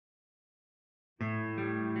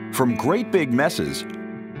From great big messes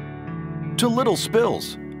to little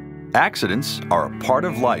spills, accidents are a part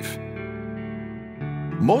of life.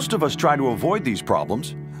 Most of us try to avoid these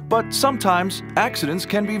problems, but sometimes accidents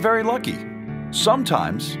can be very lucky.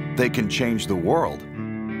 Sometimes they can change the world.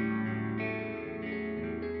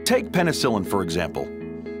 Take penicillin, for example.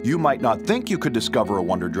 You might not think you could discover a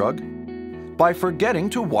wonder drug by forgetting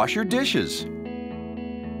to wash your dishes.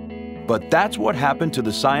 But that's what happened to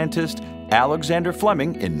the scientist Alexander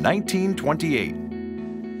Fleming in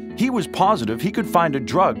 1928. He was positive he could find a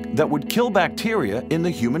drug that would kill bacteria in the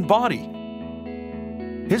human body.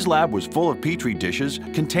 His lab was full of petri dishes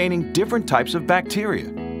containing different types of bacteria.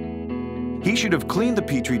 He should have cleaned the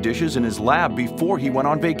petri dishes in his lab before he went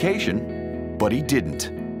on vacation, but he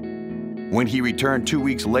didn't. When he returned 2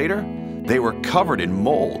 weeks later, they were covered in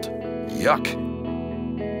mold.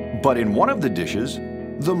 Yuck! But in one of the dishes,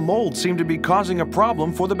 the mold seemed to be causing a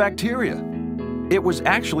problem for the bacteria. It was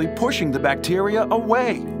actually pushing the bacteria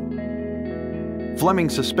away. Fleming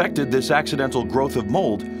suspected this accidental growth of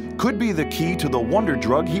mold could be the key to the wonder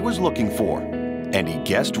drug he was looking for, and he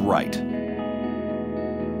guessed right.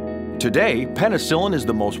 Today, penicillin is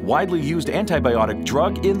the most widely used antibiotic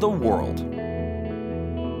drug in the world.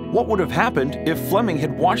 What would have happened if Fleming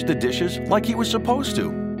had washed the dishes like he was supposed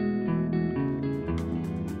to?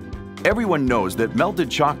 Everyone knows that melted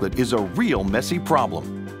chocolate is a real messy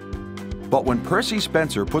problem. But when Percy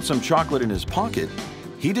Spencer put some chocolate in his pocket,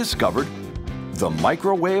 he discovered the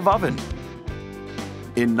microwave oven.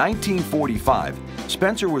 In 1945,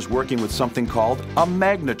 Spencer was working with something called a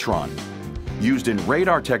magnetron, used in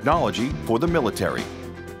radar technology for the military.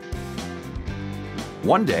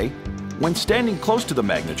 One day, when standing close to the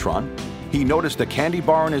magnetron, he noticed the candy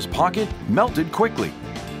bar in his pocket melted quickly.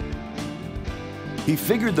 He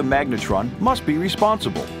figured the magnetron must be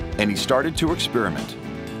responsible, and he started to experiment.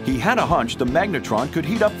 He had a hunch the magnetron could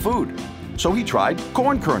heat up food, so he tried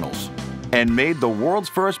corn kernels and made the world's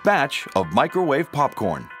first batch of microwave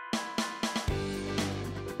popcorn.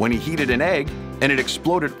 When he heated an egg and it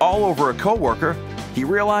exploded all over a coworker, he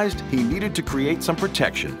realized he needed to create some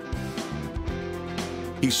protection.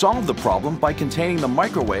 He solved the problem by containing the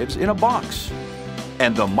microwaves in a box,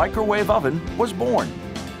 and the microwave oven was born.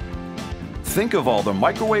 Think of all the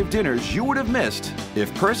microwave dinners you would have missed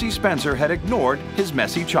if Percy Spencer had ignored his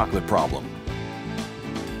messy chocolate problem.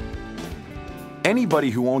 Anybody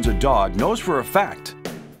who owns a dog knows for a fact,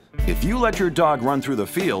 if you let your dog run through the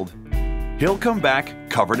field, he'll come back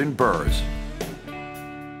covered in burrs.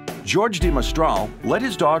 George de Mestral let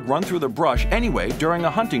his dog run through the brush anyway during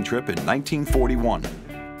a hunting trip in 1941.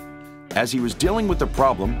 As he was dealing with the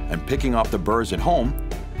problem and picking off the burrs at home,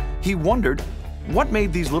 he wondered what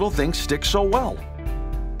made these little things stick so well.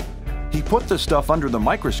 He put the stuff under the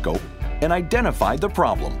microscope and identified the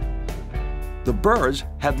problem. The burrs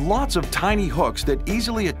had lots of tiny hooks that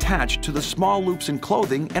easily attached to the small loops in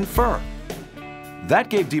clothing and fur. That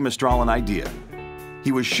gave de Mestral an idea.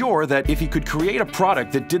 He was sure that if he could create a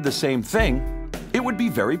product that did the same thing, it would be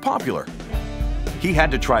very popular. He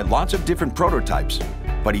had to try lots of different prototypes,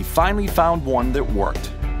 but he finally found one that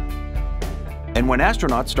worked. And when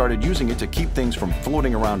astronauts started using it to keep things from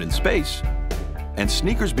floating around in space, and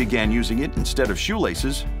sneakers began using it instead of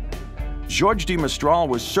shoelaces, George de Mestral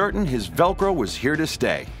was certain his Velcro was here to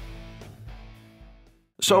stay.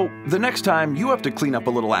 So, the next time you have to clean up a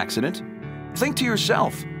little accident, think to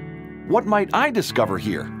yourself, what might I discover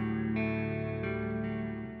here?